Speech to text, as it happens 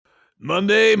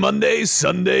Monday,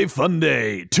 Sunday, fun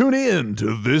day. Tune in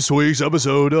to this week's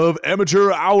episode of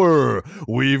Amateur Hour.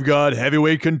 We've got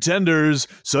heavyweight contenders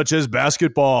such as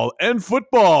basketball and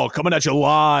football coming at you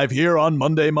live here on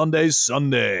Monday,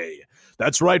 Sunday.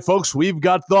 That's right, folks. We've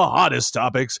got the hottest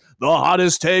topics, the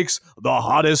hottest takes, the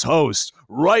hottest hosts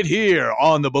right here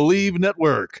on the Believe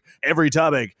Network. Every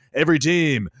topic, every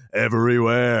team,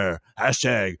 everywhere.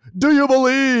 Hashtag, do you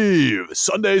believe?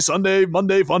 Sunday,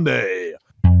 Monday, fun day.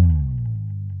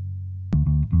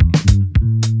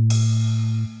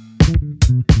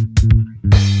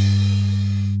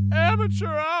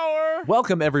 Amateur Hour.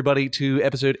 Welcome, everybody, to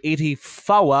episode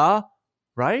 84,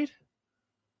 right?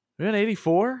 We're in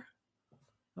 84?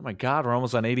 Oh, my God, we're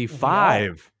almost on 85.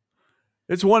 Wow.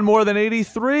 It's one more than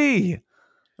 83.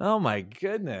 Oh, my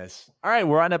goodness. All right,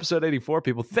 we're on episode 84,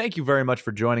 people. Thank you very much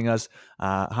for joining us.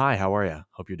 Hi, how are you?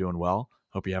 Hope you're doing well.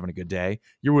 Hope you're having a good day.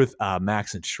 You're with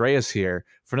Max and Shrey here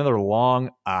for another long,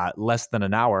 less than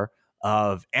an hour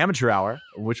of Amateur Hour,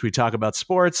 in which we talk about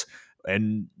sports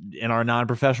and in our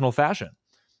non-professional fashion.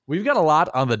 We've got a lot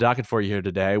on the docket for you here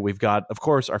today. We've got, of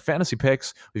course, our fantasy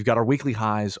picks. We've got our weekly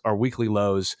highs, our weekly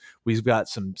lows. We've got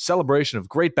some celebration of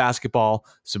great basketball,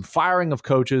 some firing of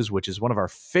coaches, which is one of our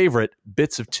favorite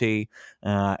bits of tea,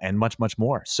 and much, much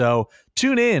more. So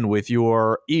tune in with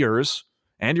your ears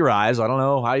and your eyes. I don't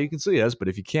know how you can see us, but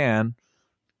if you can,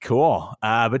 cool.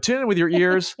 But tune in with your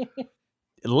ears.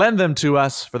 Lend them to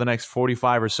us for the next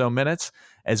 45 or so minutes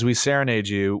as we serenade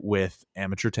you with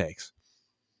amateur takes.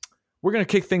 We're going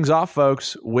to kick things off,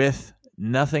 folks, with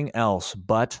nothing else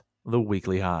but the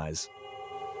weekly highs.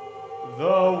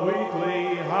 The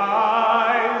weekly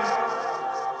highs.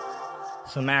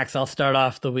 So, Max, I'll start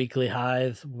off the weekly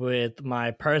highs with my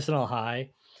personal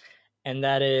high, and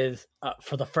that is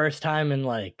for the first time in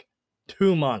like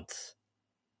 2 months,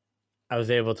 I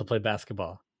was able to play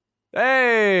basketball.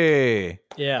 Hey!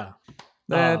 Yeah.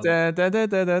 Yeah,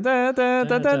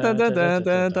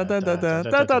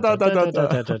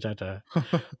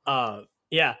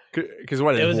 because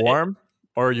what, it's warm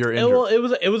or you're injured?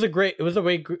 It was a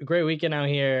great weekend out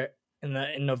here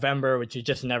in November, which you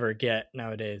just never get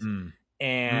nowadays.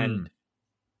 And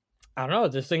I don't know,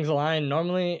 this thing's aligned.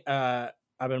 Normally, I've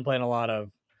been playing a lot of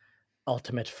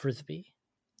ultimate frisbee.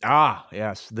 Ah,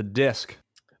 yes, the disc.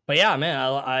 But yeah, man,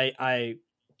 I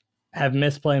have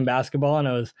missed playing basketball, and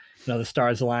it was, the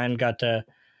stars aligned. Got to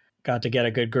get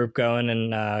a good group going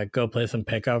and go play some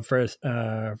pickup for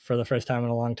the first time in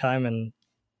a long time, and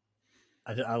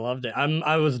I loved it.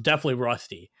 I was definitely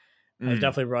rusty.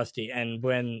 And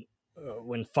when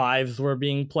fives were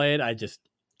being played,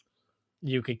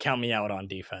 you could count me out on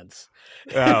defense.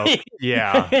 Oh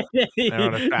yeah, and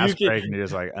on a fast break, and you're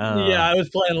just like, yeah, I was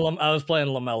playing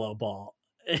LaMelo Ball.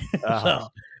 So,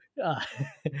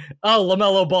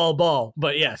 LaMelo Ball,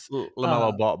 but yes,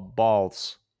 LaMelo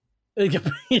balls.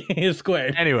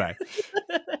 Squared. Anyway,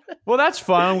 well, that's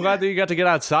fun. I'm glad that you got to get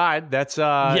outside. That's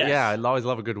yes. Yeah, I always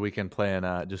love a good weekend playing,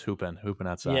 just hooping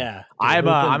outside. Yeah,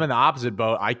 I'm in the opposite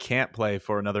boat. I can't play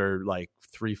for another like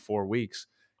 3-4 weeks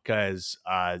because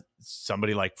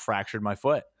somebody like fractured my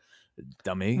foot.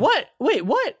 Dummy. What? Wait,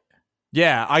 what?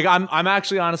 Yeah, I'm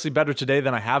actually honestly better today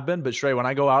than I have been. But Shrey, when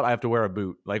I go out, I have to wear a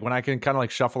boot. Like when I can kind of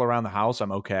like shuffle around the house,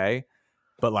 I'm okay.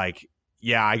 But like,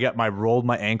 yeah, I rolled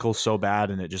my ankle so bad,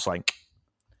 and it just like.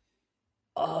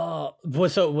 So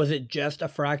was it just a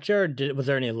fracture? Or was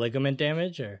there any ligament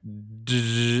damage? Or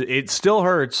it still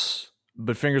hurts,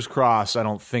 but fingers crossed. I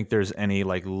don't think there's any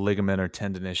like ligament or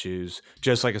tendon issues.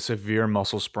 Just like a severe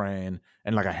muscle sprain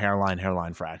and like a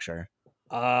hairline fracture.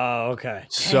 Oh, okay.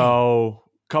 So.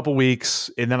 Couple weeks,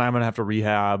 and then I'm gonna have to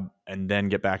rehab and then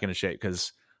get back into shape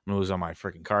because I'm gonna lose all my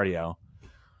freaking cardio.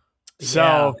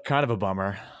 So kind of a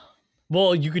bummer.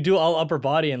 Well, you could do all upper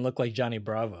body and look like Johnny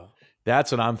Bravo.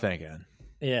 That's what I'm thinking.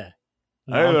 Yeah.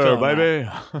 Hey there, baby.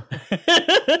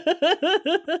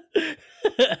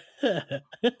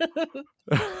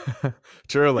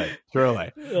 Truly.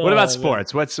 What about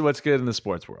sports? What's good in the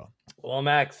sports world? Well,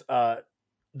 Max,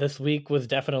 this week was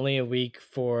definitely a week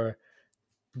for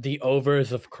the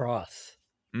overs of the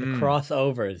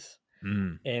crossovers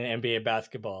in NBA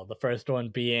basketball. The first one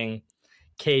being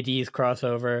KD's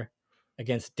crossover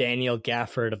against Daniel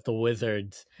Gafford of the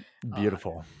Wizards.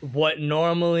 Beautiful. What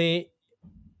normally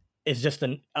is just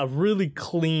a really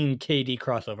clean KD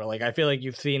crossover. Like, I feel like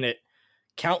you've seen it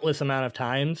countless amount of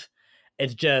times.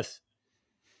 It's just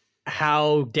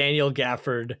how Daniel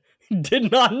Gafford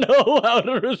did not know how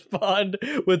to respond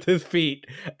with his feet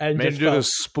and made just do the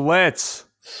splits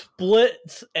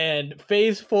and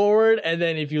face forward. And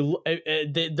then if you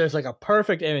there's like a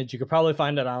perfect image, you could probably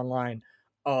find it online,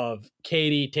 of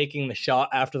KD taking the shot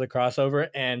after the crossover,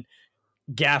 and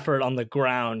Gafford on the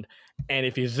ground, and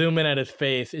if you zoom in at his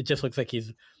face, it just looks like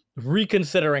he's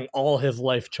reconsidering all his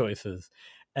life choices.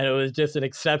 And it was just an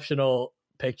exceptional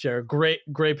picture, great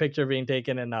picture being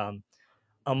taken, and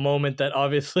a moment that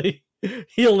obviously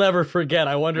he'll never forget.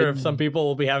 I wonder if some people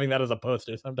will be having that as a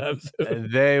poster sometimes.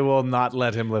 They will not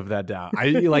let him live that down.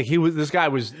 This guy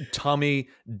was tummy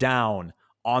down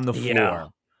on the floor,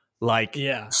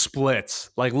 splits,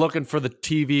 like looking for the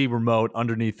TV remote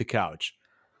underneath the couch.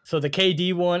 So the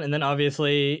KD one, and then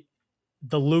obviously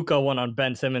the Luka one on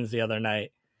Ben Simmons the other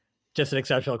night. Just an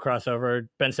exceptional crossover.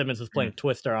 Ben Simmons was playing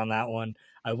Twister on that one.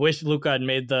 I wish Luka had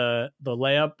made the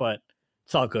layup, but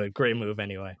it's all good. Great move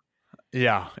anyway.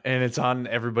 Yeah, and it's on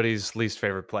everybody's least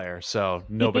favorite player, so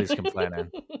nobody's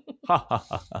complaining.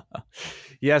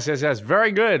 Yes.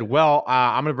 Very good. Well,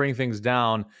 I'm going to bring things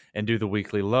down and do the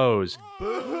weekly lows.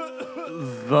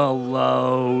 The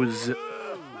lows.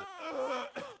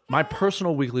 My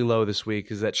personal weekly low this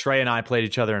week is that Shrey and I played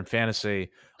each other in fantasy,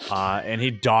 and he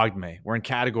dogged me. We're in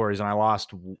categories, and I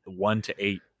lost 1 to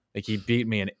 8. Like, he beat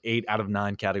me in 8 out of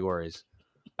 9 categories.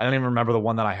 I don't even remember the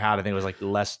one that I had. I think it was like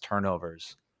less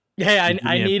turnovers. Yeah,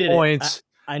 I needed points, it.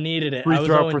 I needed it. Free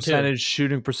throw percentage,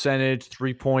 shooting percentage,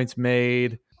 3 points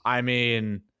made. I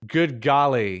mean, good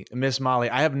golly, Miss Molly.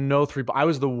 I have no 3. I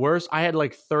was the worst. I had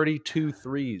like 32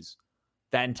 threes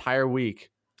that entire week.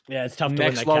 Yeah, it's tough to win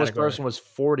that category. Next lowest person was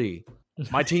 40.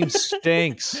 My team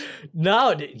stinks.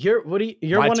 No, you're 1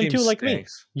 and 2 like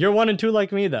stinks. me. You're 1 and 2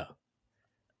 like me though.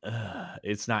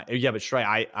 It's not. Yeah, but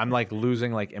Shrey, I'm like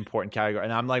losing like important category,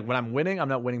 and I'm like when I'm winning, I'm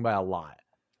not winning by a lot.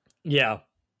 Yeah,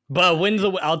 but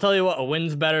I'll tell you what, a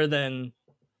win's better than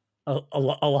a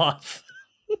loss.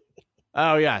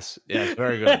 Oh yes,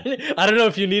 very good. I don't know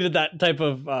if you needed that type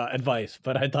of advice,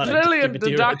 but I thought brilliant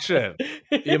deduction.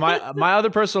 Yeah, my other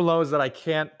personal low is that I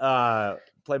can't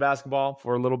play basketball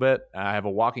for a little bit. I have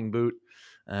a walking boot,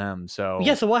 so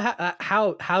what?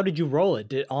 How did you roll it?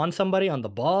 Did on somebody on the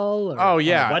ball? Or on a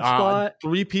wet spot?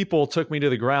 3 people took me to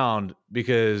the ground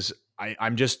because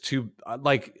I'm just too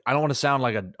like I don't want to sound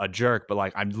like a jerk, but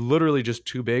like I'm literally just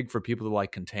too big for people to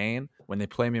like contain when they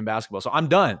play me in basketball. So I'm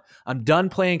done. I'm done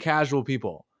playing casual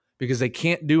people because they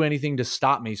can't do anything to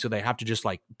stop me. So they have to just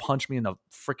like punch me in the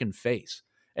freaking face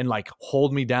and like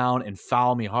hold me down and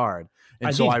foul me hard.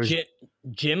 And so I was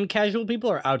gym casual people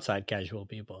or outside casual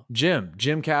people? Gym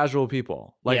casual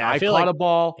people. Like yeah, I caught a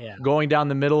ball going down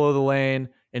the middle of the lane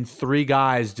and 3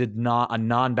 guys did not a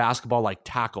non-basketball like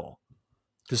tackle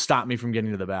to stop me from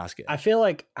getting to the basket. I feel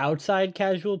like outside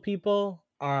casual people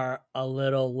are a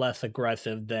little less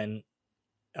aggressive than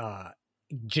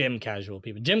gym casual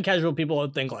people. Gym casual people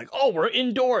would think like, oh, we're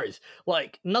indoors.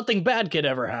 Like nothing bad could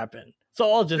ever happen. So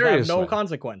I'll just have no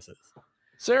consequences.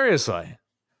 Seriously.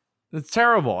 It's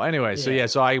terrible. Anyway,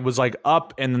 so I was like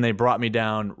up and then they brought me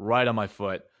down right on my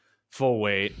foot, full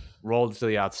weight, rolled to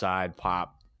the outside,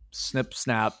 pop, snip,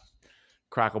 snap,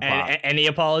 crackle, pop. Any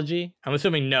apology? I'm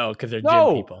assuming no, because they're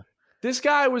gym people. This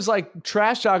guy was like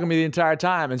trash talking me the entire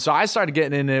time. And so I started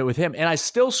getting in it with him. And I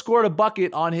still scored a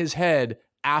bucket on his head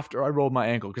after I rolled my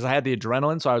ankle because I had the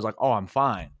adrenaline. So I was like, oh, I'm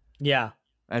fine. Yeah.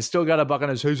 And I still got a bucket on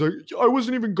his head. He's like, I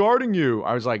wasn't even guarding you.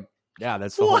 I was like, yeah,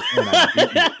 that's the whole thing.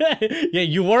 Yeah,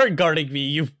 you weren't guarding me.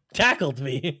 You tackled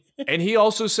me. And he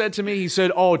also said to me, he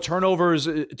said, oh, turnovers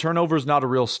not a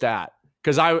real stat.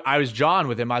 Because I was John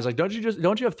with him. I was like, don't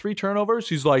you have 3 turnovers?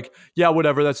 He's like, yeah,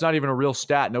 whatever. That's not even a real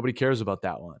stat. Nobody cares about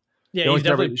that one. Yeah, he's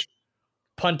definitely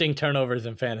punting turnovers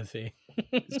in fantasy.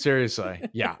 Seriously.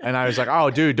 Yeah. And I was like, oh,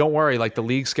 dude, don't worry. Like the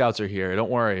league scouts are here. Don't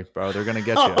worry, bro. They're going to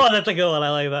get you. Oh, that's a good one. I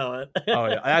like that one. Oh,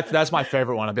 yeah. That's my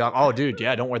favorite one. I'd be like, oh, dude,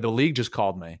 yeah, don't worry. The league just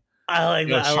called me. I like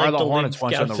that. Charlotte Hornets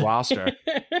once on the roster.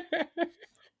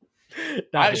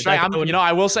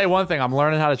 I will say one thing. I'm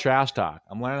learning how to trash talk.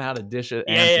 I'm learning how to dish it.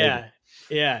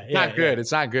 Yeah. Not good.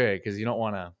 It's not good because you don't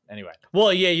want to. Anyway.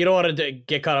 Well, yeah, you don't want to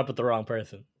get caught up with the wrong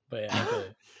person. But yeah.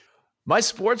 My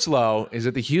sports low is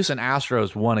that the Houston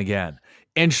Astros won again.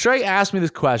 And Shrey asked me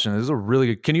this question. This is a really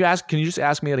good. Can you just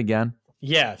ask me it again?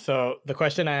 Yeah. So the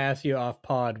question I asked you off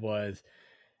pod was,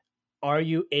 are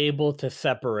you able to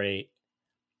separate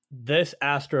this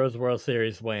Astros World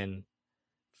Series win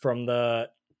from the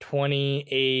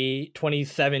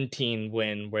 2017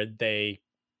 win where they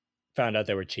found out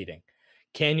they were cheating?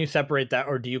 Can you separate that,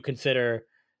 or do you consider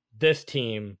this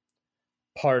team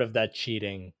part of that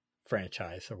cheating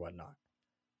franchise or whatnot?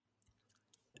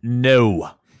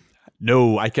 No,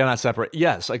 I cannot separate.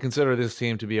 Yes, I consider this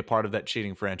team to be a part of that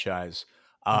cheating franchise.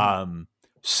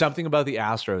 Something about the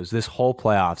Astros, this whole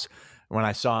playoffs, when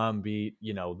I saw them beat,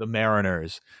 the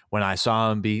Mariners, when I saw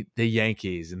them beat the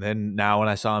Yankees, and then now when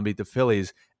I saw them beat the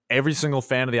Phillies, every single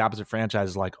fan of the opposite franchise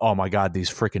is like, oh my God, these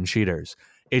freaking cheaters.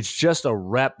 It's just a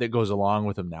rep that goes along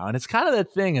with them now. And it's kind of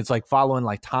that thing. It's like following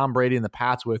like Tom Brady and the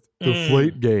Pats with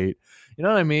Deflategate. You know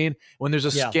what I mean? When there's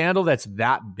a scandal that's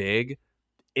that big,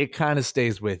 it kind of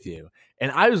stays with you.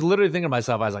 And I was literally thinking to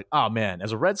myself, I was like, oh man,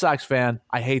 as a Red Sox fan,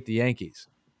 I hate the Yankees.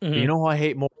 But you know who I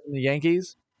hate more than the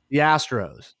Yankees? The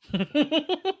Astros.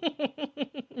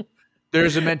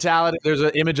 There's a mentality, there's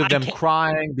an image of them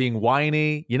crying, being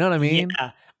whiny. You know what I mean?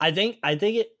 Yeah. I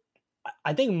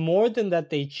think more than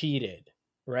that they cheated,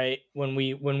 right? When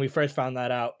we first found that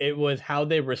out, it was how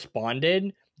they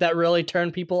responded that really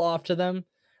turned people off to them.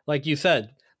 Like you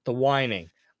said, the whining,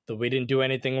 the we didn't do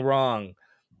anything wrong,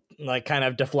 like kind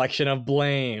of deflection of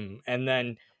blame, and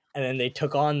then they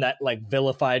took on that like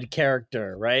vilified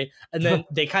character, right? And then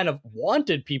they kind of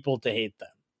wanted people to hate them,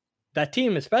 that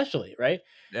team especially, right?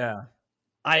 Yeah.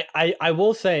 I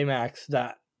will say, Max,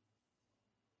 that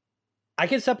I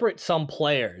can separate some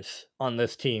players on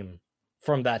this team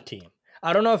from that team.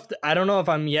 I don't know if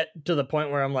I'm yet to the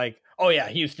point where I'm like, oh yeah,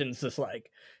 Houston's this like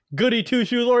goody two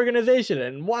shoes organization,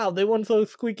 and wow, they won so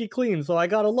squeaky clean, so I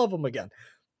gotta love them again.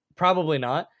 Probably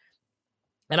not.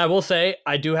 And I will say,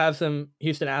 I do have some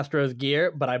Houston Astros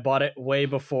gear, but I bought it way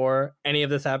before any of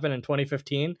this happened in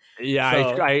 2015.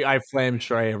 Yeah, so, I flame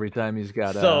Shrey every time he's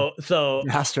got so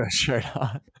Astros shirt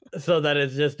on. So that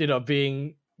is just,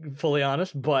 being fully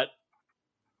honest, but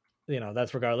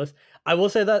that's regardless. I will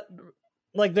say that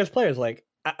like there's players like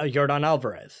Yordan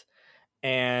Alvarez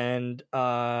and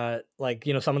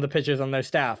some of the pitchers on their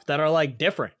staff that are like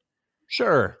different.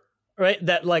 Sure. Right,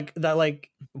 that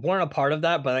weren't a part of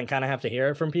that, but then kind of have to hear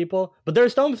it from people. But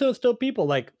there's still people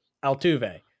like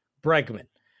Altuve, Bregman.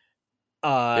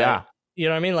 Yeah, you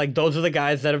know what I mean. Like those are the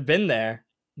guys that have been there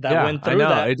that went through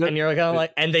that, and you're kind of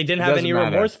like, and they didn't have any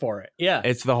remorse for it. Yeah,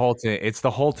 it's the whole team. It's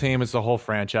the whole team. It's the whole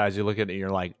franchise. You look at it, you're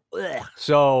like, ugh.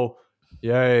 So,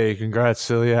 yay! Congrats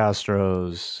to the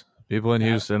Astros. People in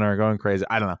Houston are going crazy.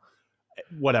 I don't know.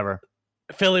 Whatever.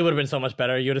 Philly would have been so much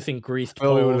better. You would have seen greased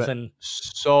pools and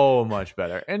so much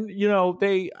better. And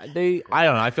they I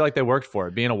don't know. I feel like they worked for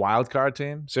it. Being a wild card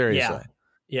team, seriously.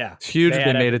 Yeah. It's huge.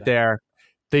 They made it there.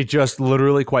 They just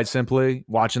literally, quite simply,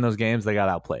 watching those games, they got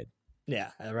outplayed.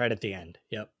 Yeah, right at the end.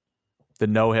 Yep. The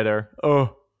no hitter.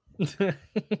 Oh,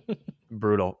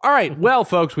 brutal. All right, well,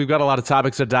 folks, we've got a lot of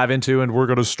topics to dive into, and we're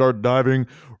going to start diving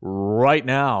right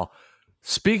now.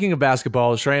 Speaking of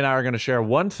basketball, Shrey and I are going to share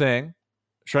one thing.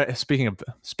 Speaking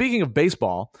of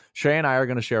baseball, Shrey and I are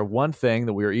going to share one thing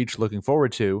that we are each looking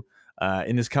forward to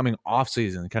in this coming off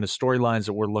season, kind of storylines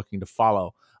that we're looking to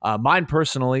follow. Mine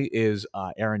personally is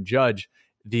Aaron Judge,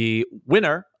 the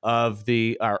winner of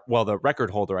the record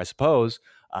holder, I suppose,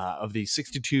 of the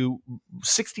 62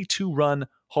 run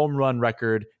home run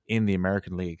record in the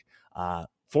American League.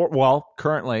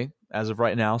 Currently, as of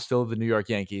right now, still the New York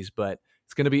Yankees, but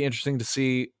it's going to be interesting to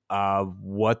see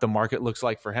what the market looks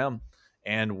like for him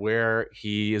and where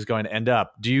he is going to end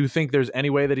up. Do you think there's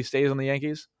any way that he stays on the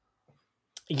Yankees?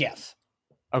 Yes.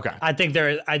 Okay. I think there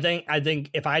is. I think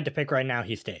if I had to pick right now,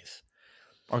 he stays.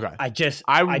 Okay. I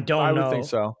don't know. I would think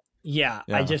so. Yeah.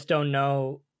 I just don't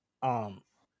know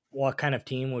what kind of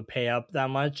team would pay up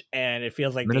that much, and it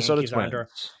feels like Minnesota the Yankees are under.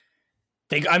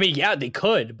 They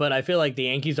could, but I feel like the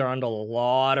Yankees are under a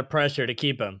lot of pressure to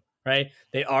keep him. Right?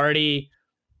 They already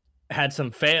had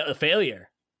some failure.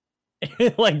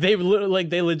 they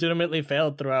legitimately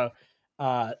failed throughout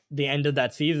the end of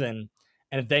that season,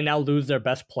 and if they now lose their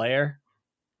best player,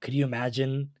 could you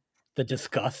imagine the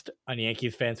disgust on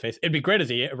Yankees fans' face? It'd be great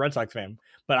as a Red Sox fan,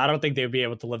 but I don't think they'd be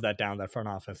able to live that down, that front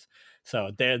office. So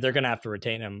they're gonna have to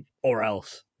retain him or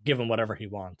else give him whatever he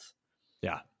wants.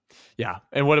 Yeah.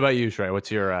 And what about you, Shrey? What's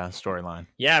your storyline?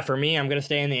 Yeah, for me, I'm gonna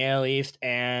stay in the AL East,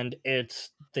 and it's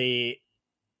the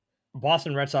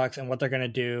Boston Red Sox and what they're going to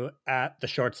do at the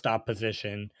shortstop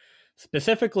position,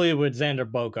 specifically with Xander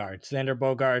Bogaerts. Xander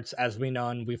Bogaerts, as we know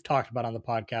and we've talked about on the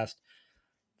podcast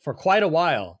for quite a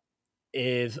while,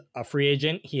 is a free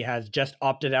agent. He has just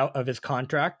opted out of his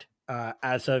contract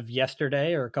as of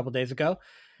yesterday or a couple days ago.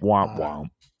 Wow.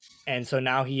 And so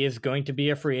now he is going to be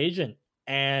a free agent.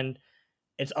 And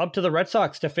it's up to the Red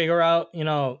Sox to figure out,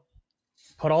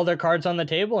 put all their cards on the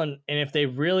table. And if they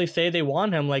really say they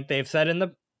want him, like they've said in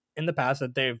the past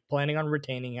that they're planning on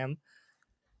retaining him,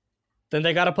 then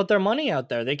they got to put their money out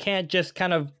there. They can't just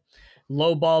kind of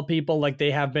lowball people like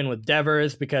they have been with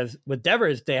Devers, because with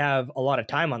Devers, they have a lot of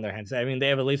time on their hands. I mean, they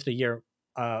have at least a year,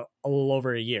 a little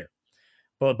over a year.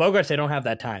 But with Bogaerts, they don't have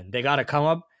that time. They got to come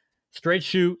up, straight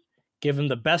shoot, give him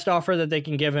the best offer that they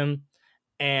can give him,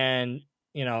 and,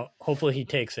 hopefully he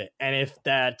takes it. And if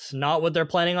that's not what they're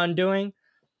planning on doing,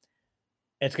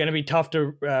 it's going to be tough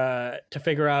to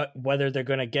figure out whether they're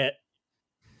going to get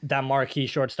that marquee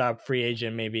shortstop free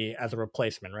agent maybe as a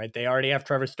replacement, right? They already have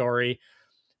Trevor Story.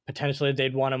 Potentially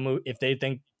they'd want to move, if they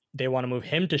think they want to move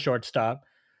him to shortstop,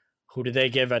 who do they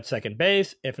give at second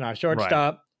base? If not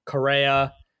shortstop, right.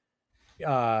 Correa,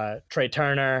 Trey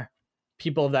Turner,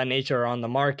 people of that nature are on the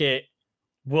market.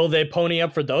 Will they pony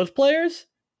up for those players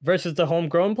versus the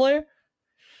homegrown player?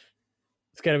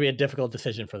 It's going to be a difficult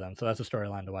decision for them. So that's a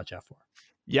storyline to watch out for.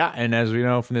 Yeah, and as we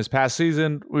know from this past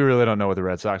season, we really don't know what the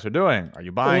Red Sox are doing. Are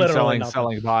you buying, Literally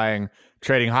selling, buying,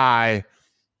 trading high,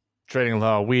 trading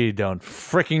low? We don't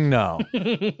freaking know.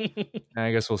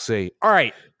 I guess we'll see. All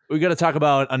right, we got to talk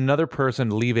about another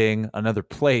person leaving another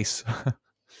place,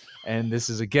 and this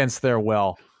is against their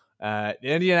will. The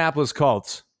Indianapolis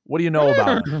Colts. What do you know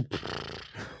about them?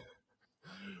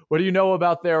 What do you know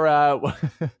about their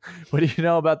what do you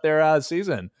know about their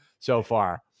season so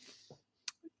far?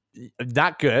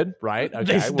 Not good, right?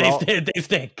 Okay, they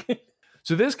stink.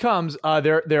 So this comes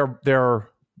their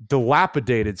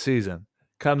dilapidated season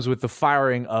comes with the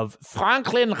firing of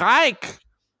Franklin Reich,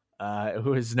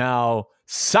 who is now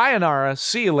sayonara,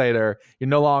 see you later. You're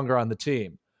no longer on the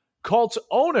team. Colts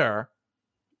owner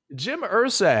Jim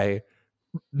Irsay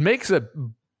makes a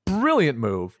brilliant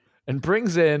move and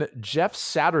brings in Jeff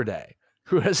Saturday,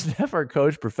 who has never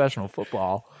coached professional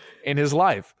football in his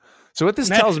life. So what this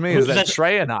tells me is that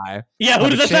Shrey and I... Yeah, who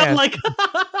does that sound like?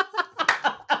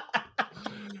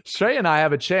 Shrey and I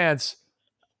have a chance.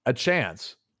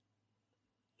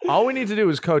 All we need to do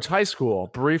is coach high school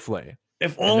briefly.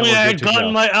 If only I had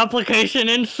gotten my application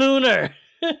in sooner.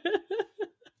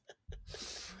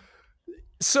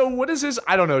 So what is this?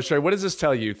 I don't know, Shrey. What does this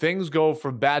tell you? Things go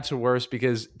from bad to worse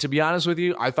because, to be honest with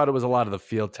you, I thought it was a lot of the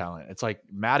field talent. It's like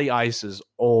Matty Ice is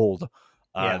old.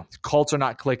 Colts are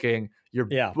not clicking.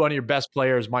 One of your best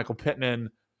players, Michael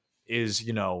Pittman, is,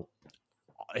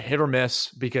 hit or miss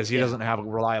because he doesn't have a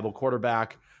reliable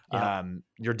quarterback. Yeah.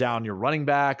 You're down your running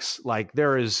backs. Like,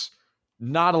 there is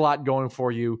not a lot going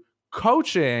for you.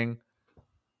 Coaching,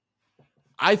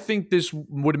 I think this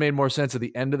would have made more sense at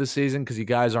the end of the season because you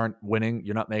guys aren't winning.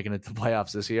 You're not making it to the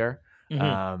playoffs this year.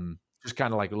 Mm-hmm. Just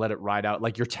kind of like let it ride out.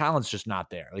 Like, your talent's just not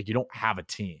there. Like, you don't have a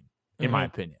team, in my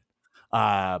opinion.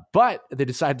 But they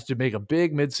decided to make a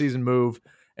big midseason move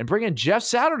and bring in Jeff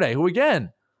Saturday, who,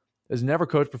 again, has never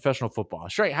coached professional football.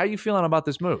 Shrey, how are you feeling about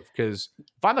this move? Because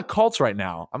if I'm the Colts right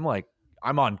now, I'm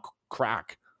on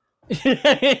crack.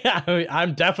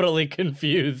 I'm definitely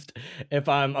confused if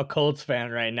I'm a Colts fan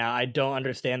right now. I don't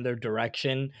understand their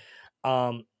direction.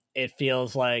 It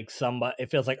feels like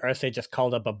Irsay just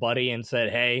called up a buddy and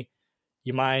said, "Hey,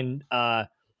 you mind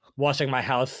washing my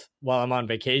house while I'm on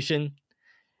vacation?"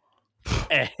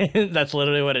 And that's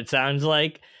literally what it sounds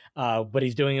like. But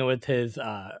he's doing it with his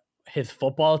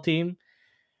football team.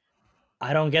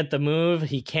 I don't get the move.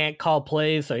 He can't call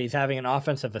plays, so he's having an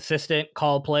offensive assistant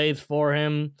call plays for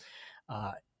him.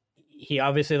 He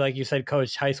obviously, like you said,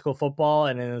 coached high school football,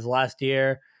 and in his last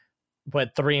year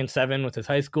went 3-7 with his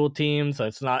high school team. So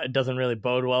it doesn't really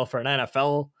bode well for an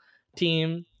NFL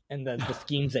team and the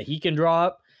schemes that he can draw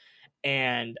up.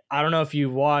 And I don't know if you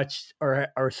watched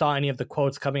or saw any of the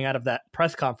quotes coming out of that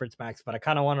press conference, Max, but I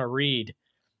kind of want to read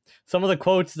some of the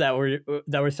quotes that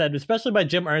were said, especially by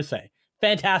Jim Irsay.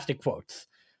 Fantastic quotes.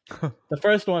 The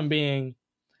first one being,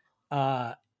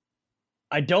 I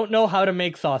don't know how to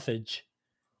make sausage.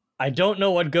 I don't know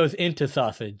what goes into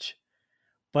sausage,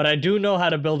 but I do know how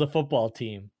to build a football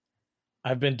team.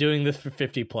 I've been doing this for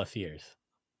 50 plus years.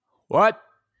 What?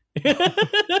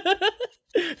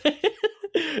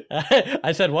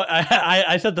 I said what?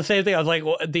 I said the same thing. I was like,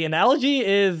 well, the analogy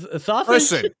is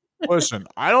sausage. Listen,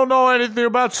 I don't know anything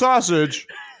about sausage.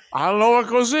 I don't know what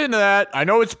goes into that. I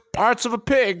know it's parts of a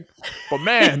pig, but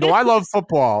man, do I love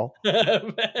football.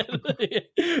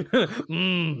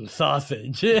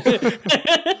 Sausage. Did anyone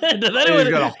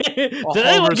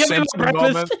give me my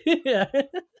breakfast? Yeah.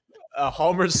 A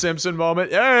Homer Simpson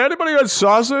moment. Hey, anybody got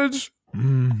sausage?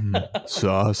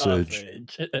 Sausage.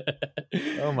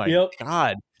 Oh my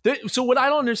God. So what I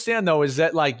don't understand though is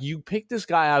that like you pick this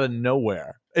guy out of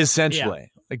nowhere, essentially. Yeah.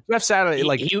 Like Jeff Saturday,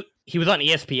 he was on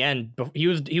ESPN. He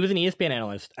was an ESPN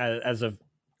analyst as of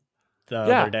the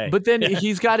other day. But then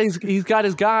he's got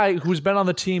his guy who's been on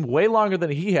the team way longer than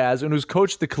he has and who's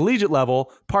coached the collegiate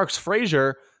level, Parks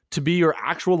Frazier, to be your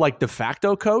actual like de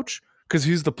facto coach because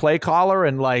he's the play caller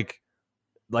and like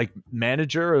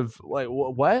manager of like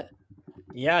what?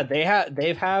 Yeah,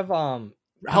 they've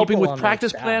helping with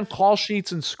practice plan, call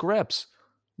sheets, and scripts.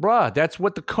 Bruh, that's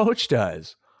what the coach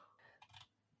does.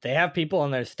 They have people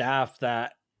on their staff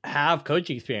that have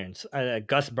coaching experience.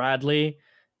 Gus Bradley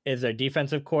is their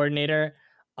defensive coordinator.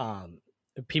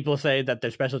 People say that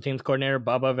their special teams coordinator,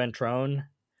 Bubba Ventrone,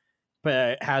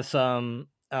 but has some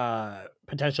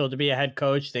potential to be a head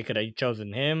coach. They could have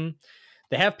chosen him.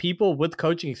 They have people with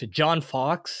coaching. So John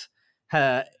Fox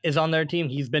is on their team.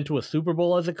 He's been to a Super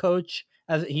Bowl as a coach.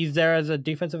 As he's there as a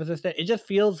defensive assistant. It just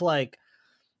feels like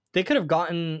they could have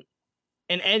gotten,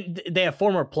 and they have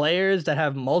former players that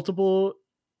have multiple,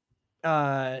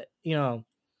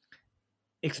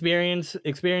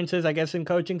 experiences, I guess, in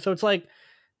coaching. So it's like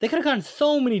they could have gone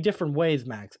so many different ways,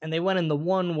 Max, and they went in the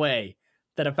one way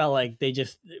that I felt like they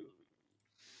just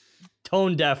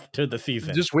tone deaf to the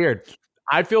season. Just weird.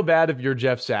 I feel bad if you're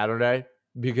Jeff Saturday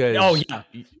because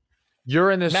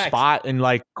you're in this Max, spot and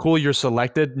like, cool, you're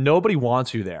selected. Nobody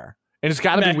wants you there. And it's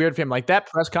got to be weird for him. Like that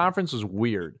press conference was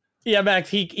weird. Yeah, Max,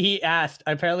 he asked,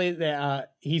 apparently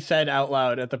he said out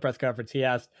loud at the press conference, he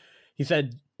asked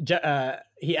Jim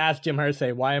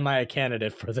Irsay, why am I a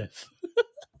candidate for this?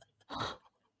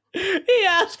 He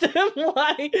asked him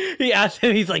why. He asked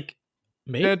him, he's like,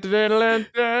 me? Me? Oh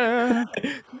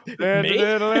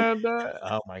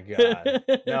my God.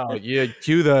 No, you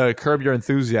cue the Curb Your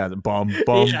Enthusiasm. Bum,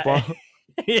 bum, bum.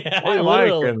 Yeah, Why am I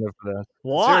a candidate for this?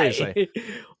 Why? Seriously.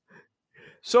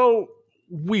 So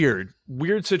weird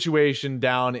situation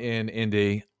down in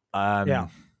Indy. I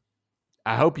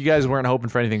hope you guys weren't hoping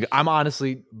for anything. I'm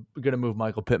honestly going to move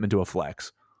Michael Pittman to a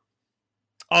flex.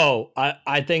 Oh,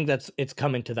 I think it's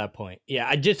coming to that point. Yeah,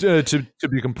 I just to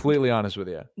be completely honest with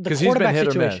you, because he's been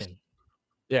hit or miss.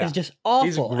 Yeah, it's just awful.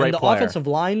 He's a great and the player. Offensive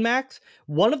line, Max,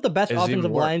 one of the best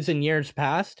offensive lines in years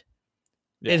past,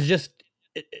 is just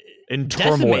in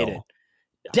turmoil.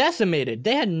 Decimated.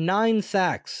 They had 9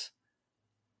 sacks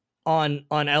on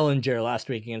Ellinger last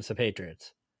week against the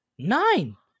Patriots.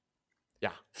 9.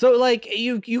 Yeah. So like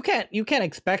you can't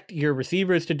expect your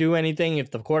receivers to do anything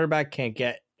if the quarterback can't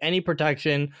get any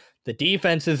protection. The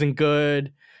defense isn't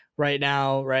good right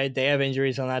now, right? They have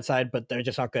injuries on that side, but they're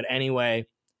just not good anyway.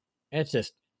 It's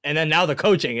just, and then now the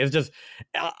coaching is just,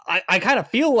 I kind of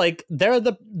feel like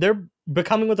they're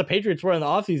becoming what the Patriots were in the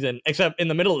offseason, except in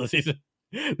the middle of the season.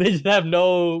 They just have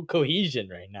no cohesion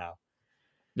right now.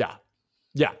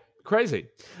 Yeah. Crazy.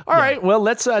 All right. Well,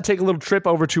 let's take a little trip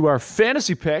over to our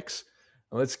fantasy picks.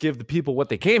 Let's give the people what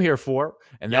they came here for,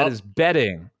 and that is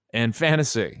betting and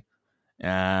fantasy.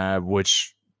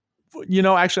 Which,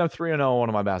 actually I'm 3-0 in one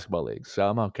of my basketball leagues, so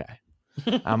I'm okay.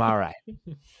 I'm all right.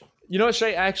 You know what,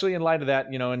 Shay? Actually, in light of that,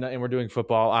 and we're doing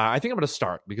football, I think I'm going to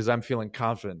start because I'm feeling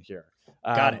confident here.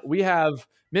 Got it. We have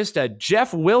Mr.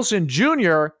 Jeff Wilson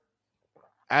Jr.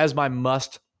 as my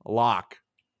must lock.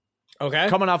 Okay.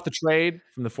 Coming off the trade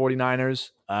from the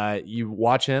 49ers, you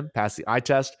watch him pass the eye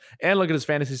test and look at his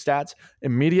fantasy stats.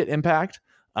 Immediate impact.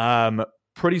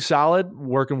 Pretty solid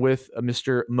working with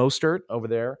Mr. Mostert over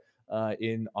there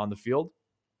on the field.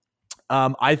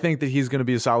 I think that he's going to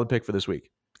be a solid pick for this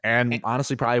week. And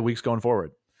honestly, probably weeks going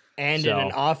forward. And in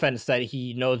an offense that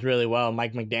he knows really well,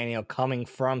 Mike McDaniel coming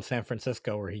from San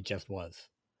Francisco where he just was.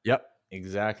 Yep,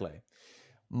 exactly.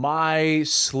 My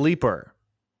sleeper,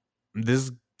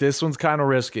 this one's kind of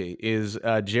risky, is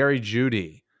Jerry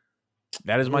Jeudy.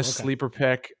 That is my sleeper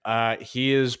pick.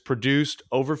 He has produced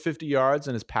over 50 yards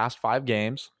in his past 5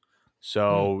 games.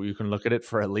 So you can look at it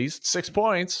for at least 6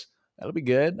 points. That'll be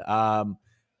good. But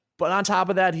on top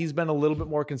of that, he's been a little bit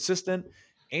more consistent.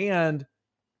 And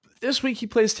this week he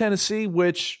plays Tennessee,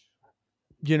 which,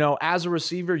 as a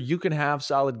receiver, you can have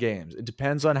solid games. It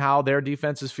depends on how their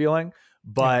defense is feeling.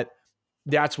 But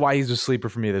that's why he's a sleeper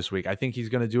for me this week. I think he's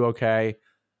going to do okay.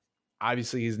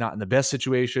 Obviously, he's not in the best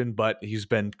situation, but he's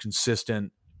been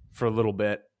consistent for a little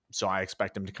bit. So I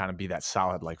expect him to kind of be that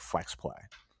solid, like, flex play.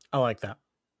 I like that.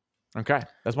 Okay.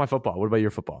 That's my football. What about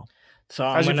your football? So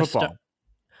How's your football?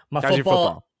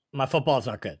 My football's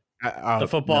not good. The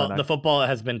football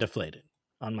has been deflated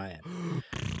on my end.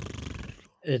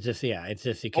 It's just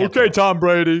you can't. Okay, Tom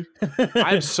Brady.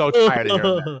 I'm so tired of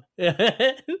hearing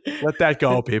that. Let that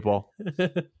go, people.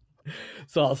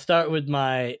 So I'll start with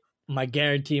my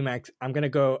guarantee, Max. I'm gonna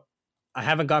go. I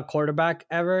haven't got quarterback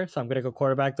ever, so I'm gonna go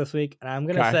quarterback this week, and I'm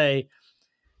gonna say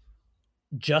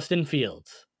Justin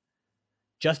Fields.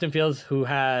 Justin Fields, who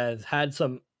has had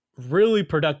some really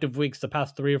productive weeks the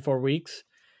past 3 or 4 weeks,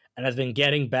 and has been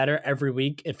getting better every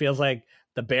week. It feels like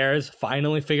the Bears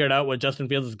finally figured out what Justin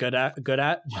Fields is good at.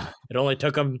 It only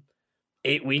took them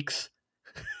 8 weeks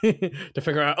to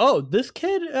figure out, this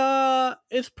kid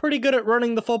is pretty good at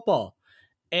running the football.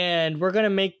 And we're going to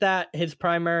make that his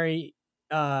primary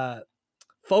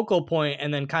focal point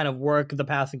and then kind of work the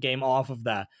passing game off of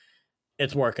that.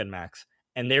 It's working, Max.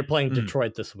 And they're playing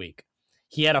Detroit this week.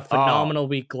 He had a phenomenal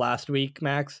week last week,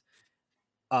 Max.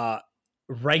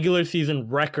 Regular season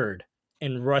record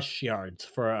in rush yards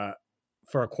for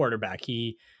a quarterback.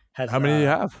 He has How many do you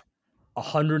have?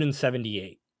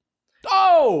 178.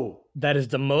 Oh, That is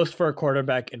the most for a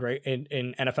quarterback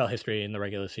in NFL history in the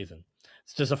regular season.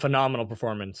 It's just a phenomenal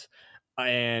performance.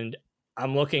 And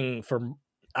I'm looking for,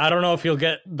 I don't know if he'll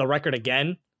get the record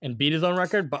again and beat his own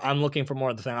record, but I'm looking for more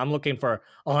of the same. I'm looking for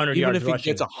 100 even yards if he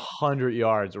rushing. gets 100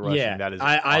 yards rushing, Yeah, that is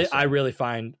I awesome. really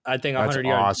find, I think That's 100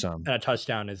 yards awesome. and a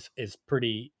touchdown is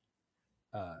pretty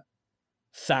a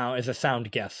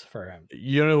sound guess for him.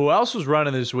 You know who else was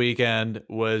running this weekend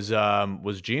was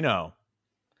Gino.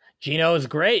 Gino is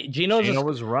great. Gino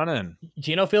was running.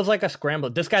 Gino feels like a scrambler.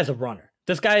 This guy's a runner.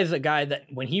 This guy is a guy that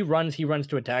when he runs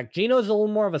to attack. Gino's a little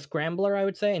more of a scrambler, I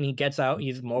would say, and he gets out.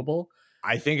 He's mobile.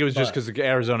 I think it was just because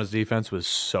Arizona's defense was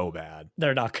so bad.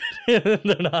 They're not good.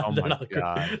 they're not. Oh they're my not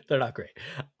God. great. They're not great.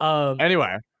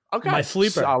 Anyway, okay. My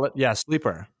sleeper. Solid. Yeah,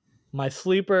 sleeper. My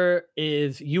sleeper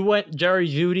is, you went Jerry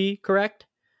Jeudy, correct?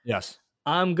 Yes.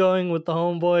 I'm going with the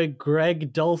homeboy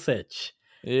Greg Dulcich.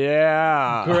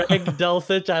 Yeah. Greg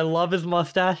Dulcich. I love his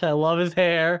mustache. I love his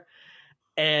hair.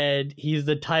 And he's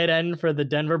the tight end for the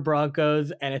Denver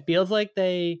Broncos. And it feels like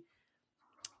he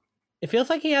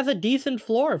has a decent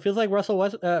floor. It feels like Russell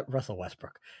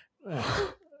Westbrook.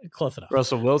 Close enough.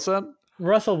 Russell Wilson.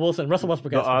 Russell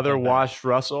Westbrook. The other washed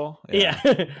Russell. Yeah.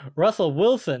 Russell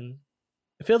Wilson.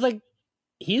 It feels like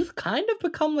he's kind of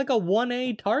become like a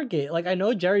 1A target. Like, I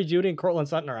know Jerry Jeudy and Cortland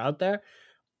Sutton are out there,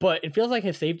 but it feels like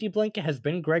his safety blanket has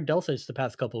been Greg Dulcich the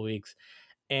past couple of weeks.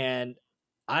 And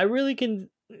I really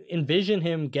can envision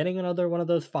him getting another one of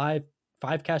those five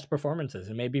catch performances,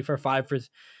 and maybe for 5 for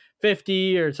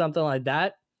 50 or something like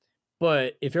that.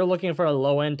 But if you're looking for a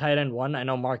low-end tight end one, I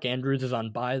know Mark Andrews is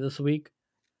on bye this week.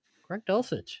 Greg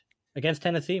Dulcich against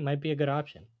Tennessee might be a good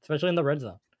option, especially in the red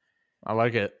zone. I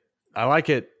like it.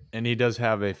 And he does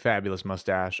have a fabulous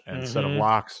mustache and set of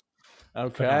locks.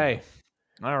 Okay.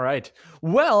 All right.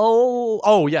 Well,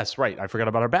 oh, yes, right. I forgot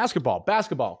about our basketball.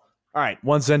 All right.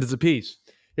 One sentence apiece.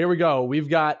 Here we go. We've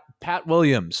got Pat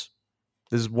Williams.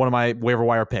 This is one of my waiver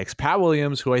wire picks. Pat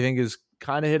Williams, who I think is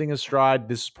kind of hitting his stride.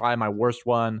 This is probably my worst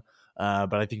one,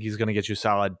 but I think he's going to get you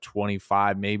solid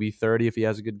 25, maybe 30 if he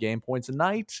has a good game points a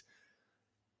night.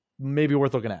 Maybe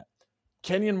worth looking at.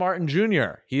 Kenyon Martin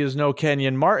Jr. He is no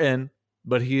Kenyon Martin,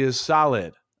 but he is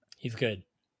solid. He's good.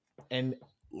 And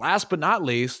last but not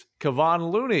least,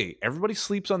 Kevon Looney. Everybody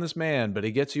sleeps on this man, but he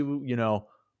gets you, a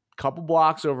couple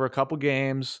blocks over a couple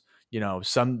games,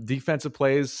 some defensive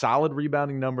plays, solid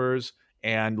rebounding numbers,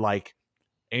 and like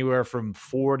anywhere from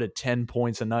 4 to 10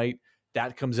 points a night.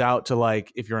 That comes out to,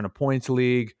 like, if you're in a points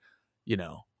league,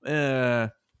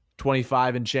 25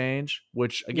 and change,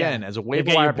 which again, as a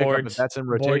waiver wire pickup, if that's in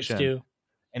rotation.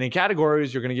 And in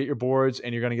categories, you're going to get your boards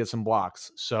and you're going to get some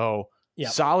blocks. So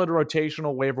solid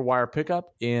rotational waiver wire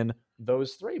pickup in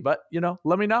those three. But,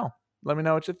 let me know. Let me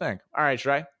know what you think. All right,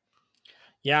 Shrey.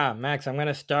 Yeah, Max, I'm going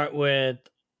to start with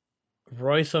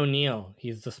Royce O'Neal.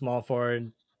 He's the small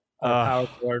forward, power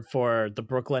forward for the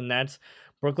Brooklyn Nets.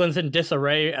 Brooklyn's in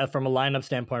disarray from a lineup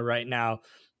standpoint right now.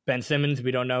 Ben Simmons,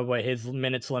 we don't know what his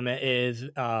minutes limit is.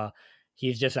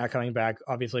 He's just not coming back.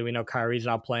 Obviously, we know Kyrie's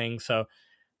not playing. So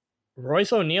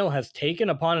Royce O'Neal has taken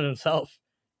upon himself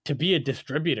to be a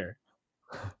distributor.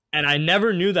 And I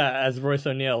never knew that as Royce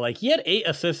O'Neal. Like, he had 8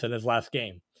 assists in his last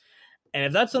game. And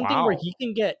if that's something where he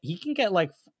can get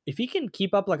like, if he can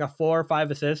keep up like a 4 or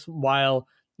 5 assists while,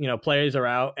 players are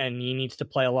out and he needs to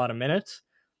play a lot of minutes,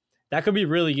 that could be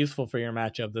really useful for your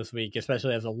matchup this week,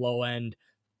 especially as a low end,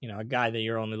 a guy that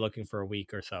you're only looking for a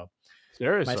week or so.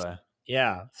 Seriously.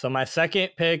 So my second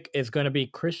pick is going to be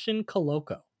Christian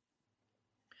Coloco.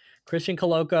 Christian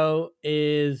Coloco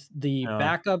is the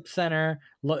backup center.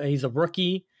 He's a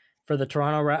rookie for the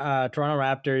Toronto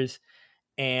Raptors,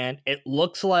 and it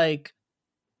looks like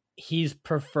he's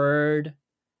preferred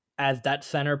as that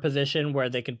center position where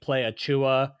they can play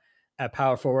Achua at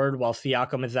power forward while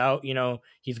Siakam is out.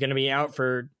 He's going to be out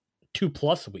for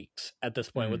 2+ weeks at this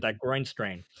point with that groin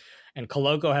strain. And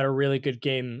Coloco had a really good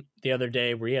game the other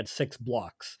day where he had 6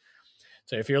 blocks.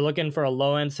 So if you're looking for a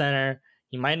low-end center,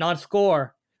 he might not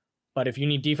score, but if you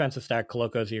need defensive stack,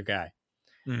 Coloco's your guy.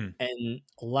 And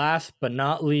last but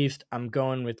not least, I'm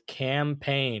going with Cam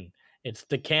Payne. It's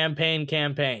the campaign.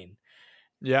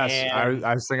 Yes,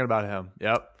 I was thinking about him.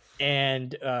 Yep.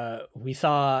 And we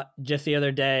saw just the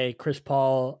other day, Chris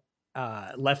Paul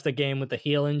left the game with a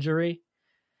heel injury.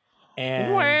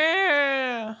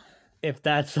 And if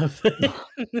that's something,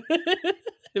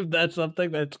 that's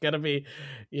going to be,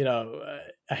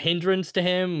 a hindrance to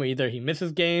him, either he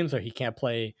misses games or he can't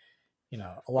play,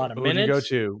 a lot of Who would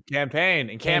minutes. you go to? Campaign.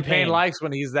 And Campaign likes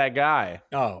when he's that guy.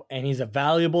 Oh, and he's a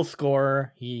valuable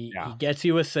scorer. He gets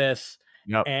you assists.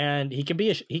 Yep. And he can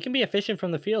be efficient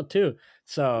from the field too.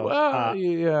 So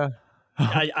yeah.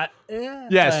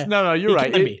 Yes, no, you're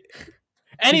right.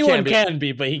 Anyone can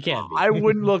be, but he can't be. I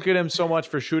wouldn't look at him so much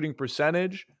for shooting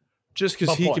percentage, just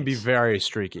because he can be very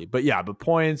streaky. But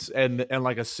points and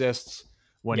like assists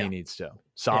when he needs to.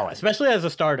 Solid. Yeah, especially as a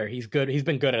starter. He's good. He's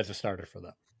been good as a starter for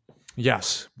them.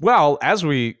 Yes. Well, as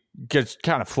we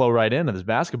kind of flow right into this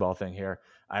basketball thing here,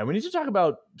 we need to talk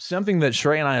about something that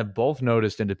Shrey and I have both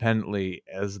noticed independently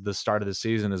as the start of the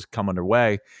season has come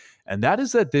underway, and that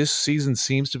is that this season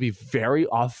seems to be very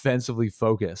offensively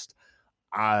focused.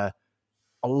 A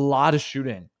lot of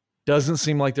shooting. Doesn't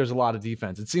seem like there's a lot of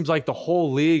defense. It seems like the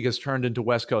whole league has turned into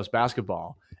West Coast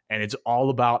basketball, and it's all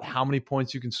about how many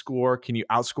points you can score. Can you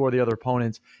outscore the other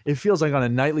opponents? It feels like on a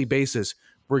nightly basis,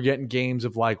 we're getting games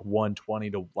of like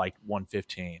 120 to like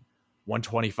 115.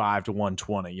 125 to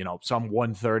 120, some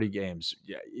 130 games,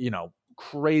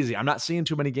 crazy. I'm not seeing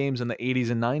too many games in the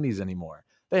 80s and 90s anymore.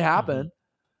 They happen,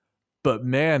 but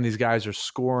man, these guys are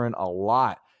scoring a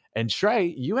lot. And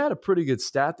Shrey, you had a pretty good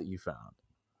stat that you found.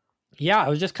 Yeah, I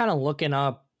was just kind of looking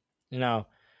up,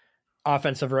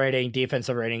 offensive rating,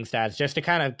 defensive rating stats, just to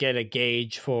kind of get a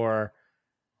gauge for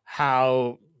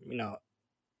how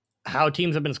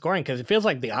teams have been scoring. Because it feels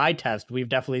like the eye test, we've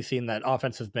definitely seen that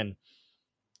offense has been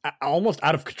almost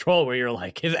out of control, where you're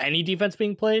like, is any defense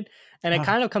being played? And it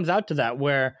kind of comes out to that,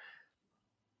 where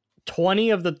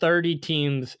 20 of the 30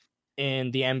 teams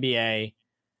in the NBA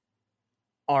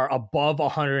are above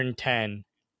 110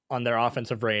 on their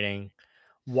offensive rating,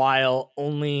 while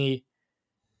only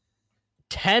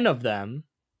 10 of them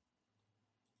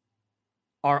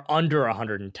are under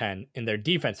 110 in their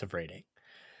defensive rating.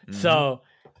 So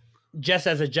just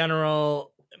as a general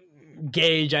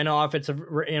gauge, I know offensive,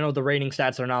 the rating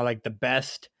stats are not like the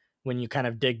best when you kind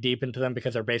of dig deep into them,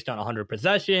 because they're based on 100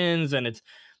 possessions, and it's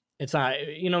not,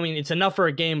 it's enough for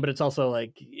a game, but it's also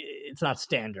like, it's not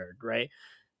standard, right?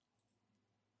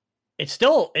 It's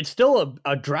still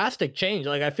a drastic change.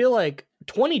 Like, I feel like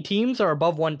 20 teams are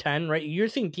above 110, right? You're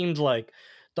seeing teams like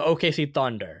the OKC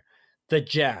Thunder, the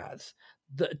Jazz,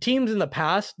 the teams in the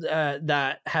past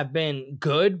that have been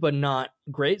good but not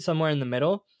great, somewhere in the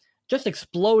middle, just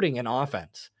exploding in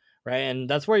offense, right? And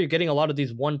that's where you're getting a lot of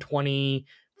these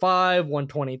 125,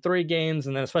 123 games,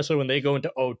 and then especially when they go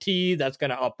into OT, that's going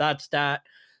to up that stat.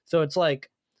 So it's like,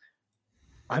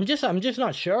 I'm just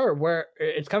not sure where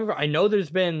it's coming from. I know there's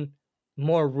been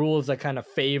more rules that kind of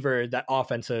favor that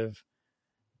offensive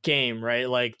game, right?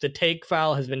 Like the take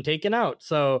foul has been taken out.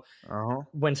 So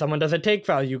when someone does a take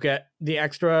foul, you get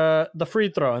the free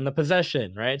throw and the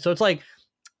possession, right? So it's like,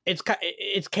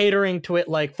 it's catering to it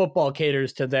like football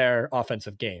caters to their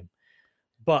offensive game.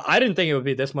 But I didn't think it would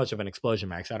be this much of an explosion,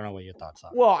 Max. I don't know what your thoughts are.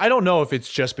 Well, I don't know if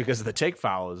it's just because of the take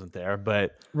foul isn't there,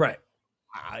 but right.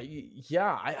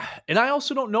 And I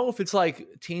also don't know if it's like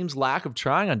teams' lack of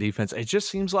trying on defense. It just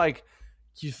seems like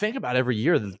you think about every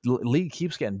year, the league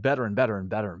keeps getting better and better and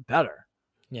better and better.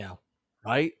 Yeah.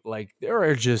 Right? Like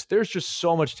there's just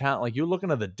so much talent. Like you're looking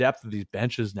at the depth of these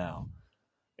benches now,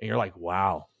 and you're like,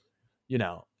 wow.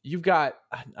 You've got,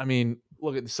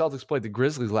 look at the Celtics played the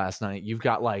Grizzlies last night. You've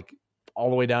got like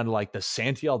all the way down to like the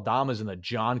Santi Aldamas and the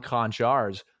John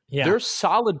Conchars. Yeah. They're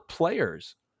solid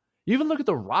players. You even look at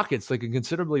the Rockets, like a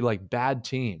considerably like bad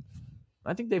team.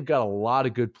 I think they've got a lot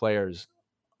of good players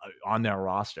on their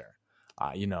roster.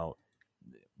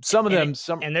 Some of them,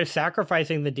 and they're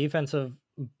sacrificing the defensive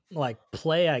like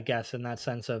play, I guess, in that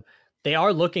sense of they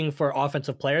are looking for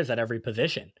offensive players at every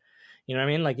position. You know what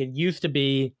I mean? Like it used to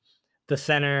be the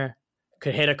center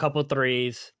could hit a couple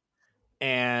threes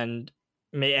and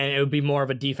it would be more of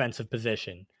a defensive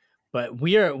position. But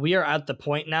we are at the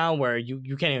point now where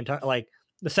you can't even talk, like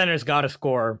the center's got to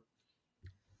score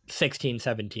 16,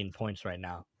 17 points right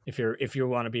now if you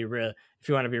want to be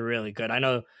really good. I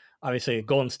know obviously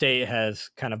Golden State has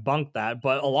kind of bunked that,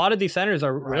 but a lot of these centers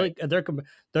are really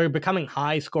they're becoming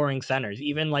high scoring centers,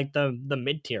 even like the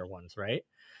mid-tier ones, right?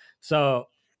 So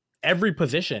every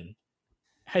position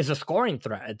has a scoring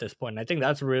threat at this point. And I think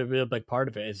that's a really big part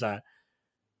of it, is that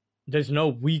there's no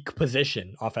weak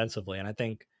position offensively. And I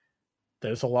think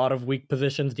there's a lot of weak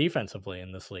positions defensively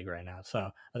in this league right now. So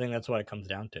I think that's what it comes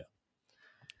down to.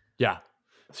 Yeah,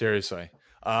 seriously.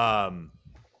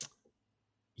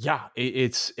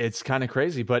 It's kind of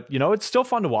crazy, but it's still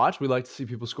fun to watch. We like to see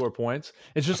people score points.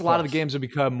 It's just a lot of the games have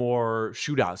become more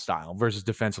shootout style versus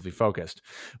defensively focused.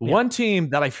 Yeah. One team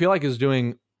that I feel like is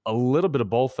doing a little bit of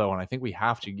both though, and I think we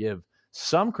have to give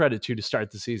some credit to start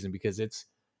the season, because it's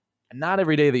not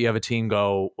every day that you have a team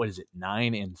go, what is it,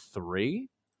 9-3?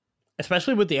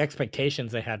 Especially with the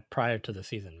expectations they had prior to the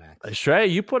season, Max. Shrey,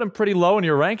 you put them pretty low in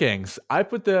your rankings. I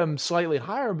put them slightly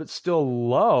higher, but still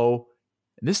low.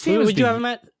 And this team Would you have them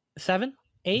at 7,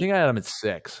 8? I think I had them at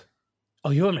 6.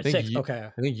 Oh, you have them at 6. Okay.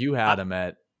 I think you had them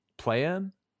at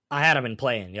play-in. I had them in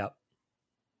play-in. Yep.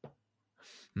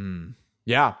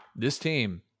 Yeah, this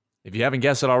team, if you haven't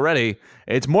guessed it already,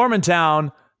 it's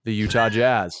Mormontown, the Utah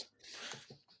Jazz.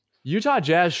 Utah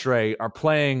Jazz, Shrey, are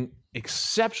playing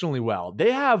exceptionally well.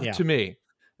 They have, to me,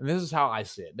 and this is how I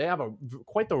see it, they have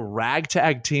quite the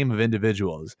ragtag team of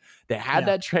individuals. They had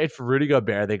that trade for Rudy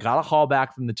Gobert. They got a haul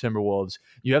back from the Timberwolves.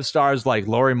 You have stars like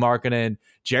Lauri Markkanen,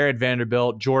 Jared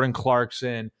Vanderbilt, Jordan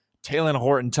Clarkson, Talen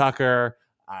Horton-Tucker,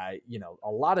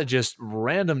 a lot of just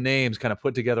random names kind of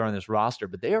put together on this roster,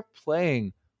 but they are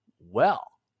playing well.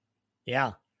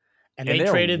 Yeah. And they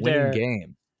traded their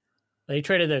game. They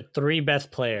traded their 3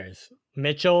 best players,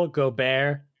 Mitchell,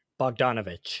 Gobert,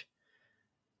 Bogdanovich.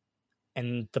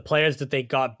 And the players that they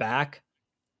got back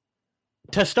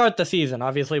to start the season,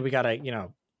 obviously we got to,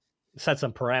 set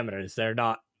some parameters. They're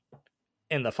not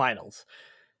in the finals.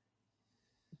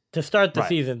 To start the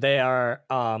season, they are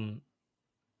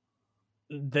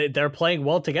they're playing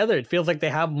well together. It feels like they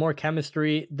have more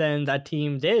chemistry than that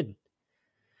team did.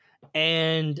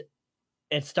 And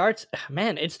it starts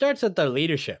at their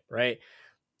leadership, right?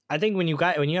 I think when you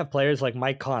have players like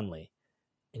Mike Conley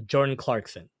and Jordan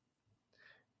Clarkson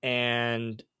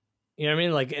and you know what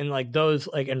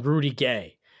I mean? And Rudy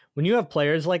Gay, when you have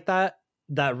players like that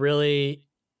really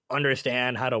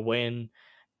understand how to win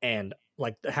and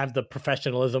have the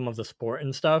professionalism of the sport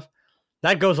and stuff,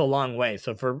 that goes a long way.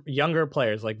 So for younger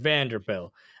players like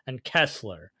Vanderbilt and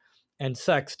Kessler and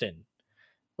Sexton,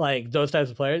 those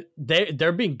types of players,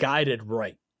 they're being guided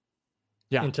right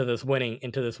into this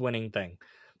winning thing.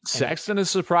 Sexton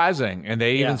is surprising, and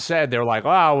they even said, they're like,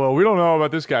 "Oh, well, we don't know about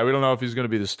this guy. We don't know if he's going to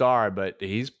be the star, but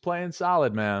he's playing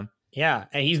solid, man." Yeah,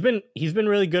 and he's been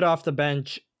really good off the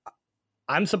bench.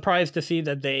 I'm surprised to see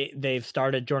that they've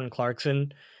started Jordan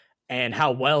Clarkson and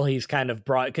how well he's kind of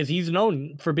brought, because he's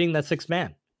known for being that sixth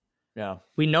man. Yeah,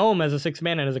 we know him as a sixth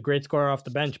man and as a great scorer off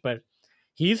the bench, but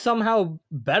he's somehow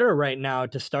better right now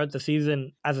to start the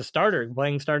season as a starter,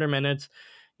 playing starter minutes.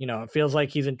 It feels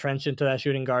like he's entrenched into that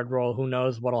shooting guard role. Who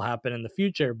knows what'll happen in the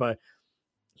future, but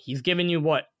he's giving you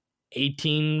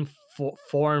 18,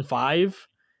 4 and 5.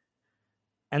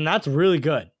 And that's really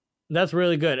good. That's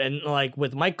really good. And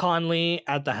with Mike Conley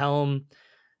at the helm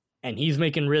and he's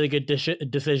making really good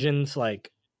decisions,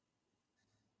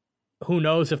 who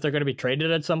knows if they're going to be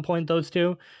traded at some point, those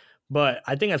two. But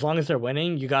I think as long as they're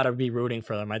winning, you got to be rooting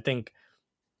for them. I think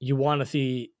you want to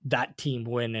see that team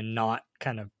win and not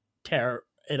kind of tear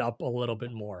it up a little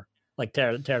bit more,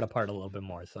 tear it apart a little bit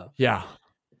more. So yeah.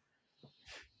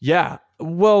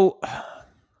 Well,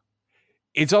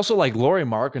 it's also like Lauri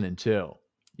Markkanen too.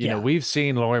 We've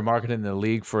seen Lauri Markkanen in the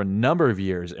league for a number of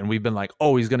years, and we've been like,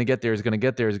 oh, he's going to get there. He's going to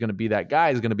get there. He's going to be that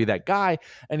guy. He's going to be that guy.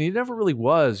 And he never really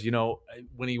was,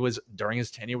 when he was during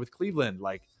his tenure with Cleveland,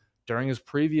 during his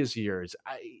previous years.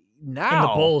 Now and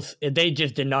the Bulls, they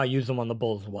just did not use him on the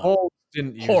Bulls well. Bulls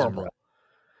didn't use horrible. Him well.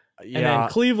 Yeah. And then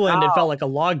Cleveland, it felt like a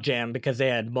logjam because they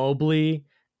had Mobley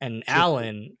and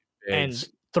Allen, and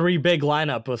 3 big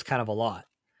lineup was kind of a lot.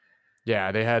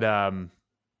 Yeah, they had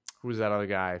who was that other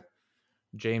guy?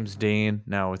 James Dean.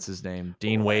 No, what's his name?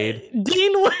 Dean Wade.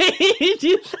 Dean Wade.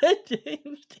 You said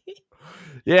James Dean.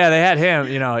 Yeah, they had him.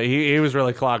 He was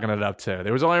really clogging it up too.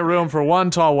 There was only room for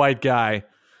one tall white guy,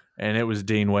 and it was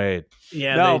Dean Wade.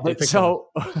 Yeah,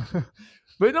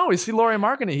 But no, we see Lauri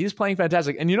Markkanen. He's playing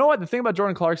fantastic. And you know what? The thing about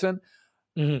Jordan Clarkson,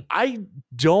 I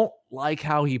don't like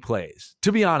how he plays,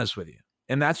 to be honest with you.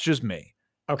 And that's just me.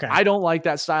 Okay. I don't like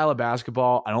that style of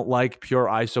basketball. I don't like pure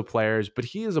ISO players, but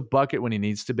he is a bucket when he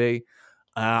needs to be.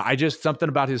 Something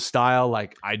about his style,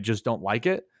 I just don't like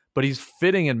it. But he's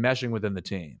fitting and meshing within the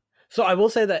team. So I will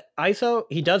say that ISO,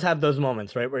 he does have those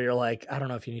moments, right, where you're like, I don't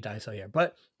know if you need ISO here.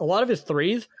 But a lot of his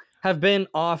threes have been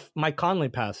off Mike Conley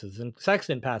passes and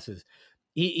Sexton passes.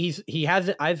 He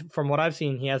hasn't. From what I've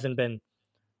seen, he hasn't been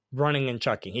running and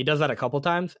chucking. He does that a couple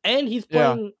times, and he's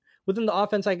playing within the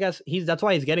offense. I guess that's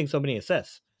why he's getting so many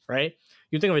assists. Right?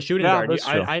 You think of a shooting guard.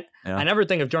 I never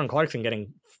think of Jordan Clarkson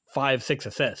getting 5-6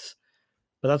 assists,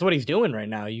 but that's what he's doing right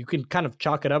now. You can kind of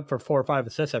chalk it up for 4 or 5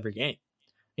 assists every game.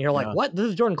 And you're like, what? This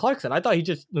is Jordan Clarkson. I thought he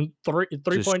just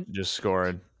just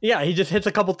scored. Yeah, he just hits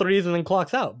a couple threes and then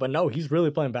clocks out. But no, he's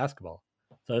really playing basketball.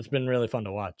 So it's been really fun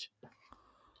to watch.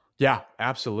 Yeah,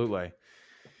 absolutely.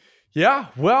 Yeah,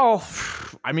 well,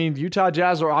 Utah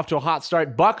Jazz are off to a hot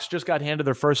start. Bucks just got handed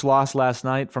their first loss last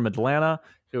night from Atlanta.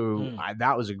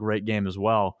 That was a great game as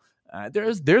well.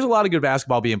 There's a lot of good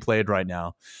basketball being played right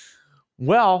now.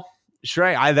 Well,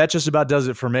 Shrey, that just about does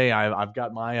it for me. I've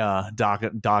got my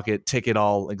docket ticket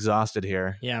all exhausted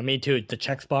here. Yeah, me too. The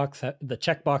check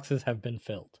boxes have been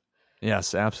filled.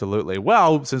 Yes, absolutely.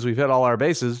 Well, since we've hit all our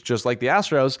bases, just like the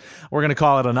Astros, we're going to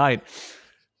call it a night.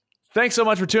 Thanks so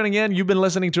much for tuning in. You've been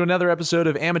listening to another episode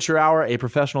of Amateur Hour, a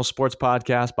professional sports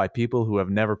podcast by people who have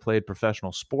never played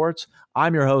professional sports.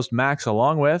 I'm your host, Max,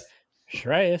 along with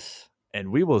Shreyas.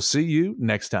 And we will see you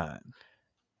next time.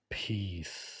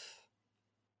 Peace.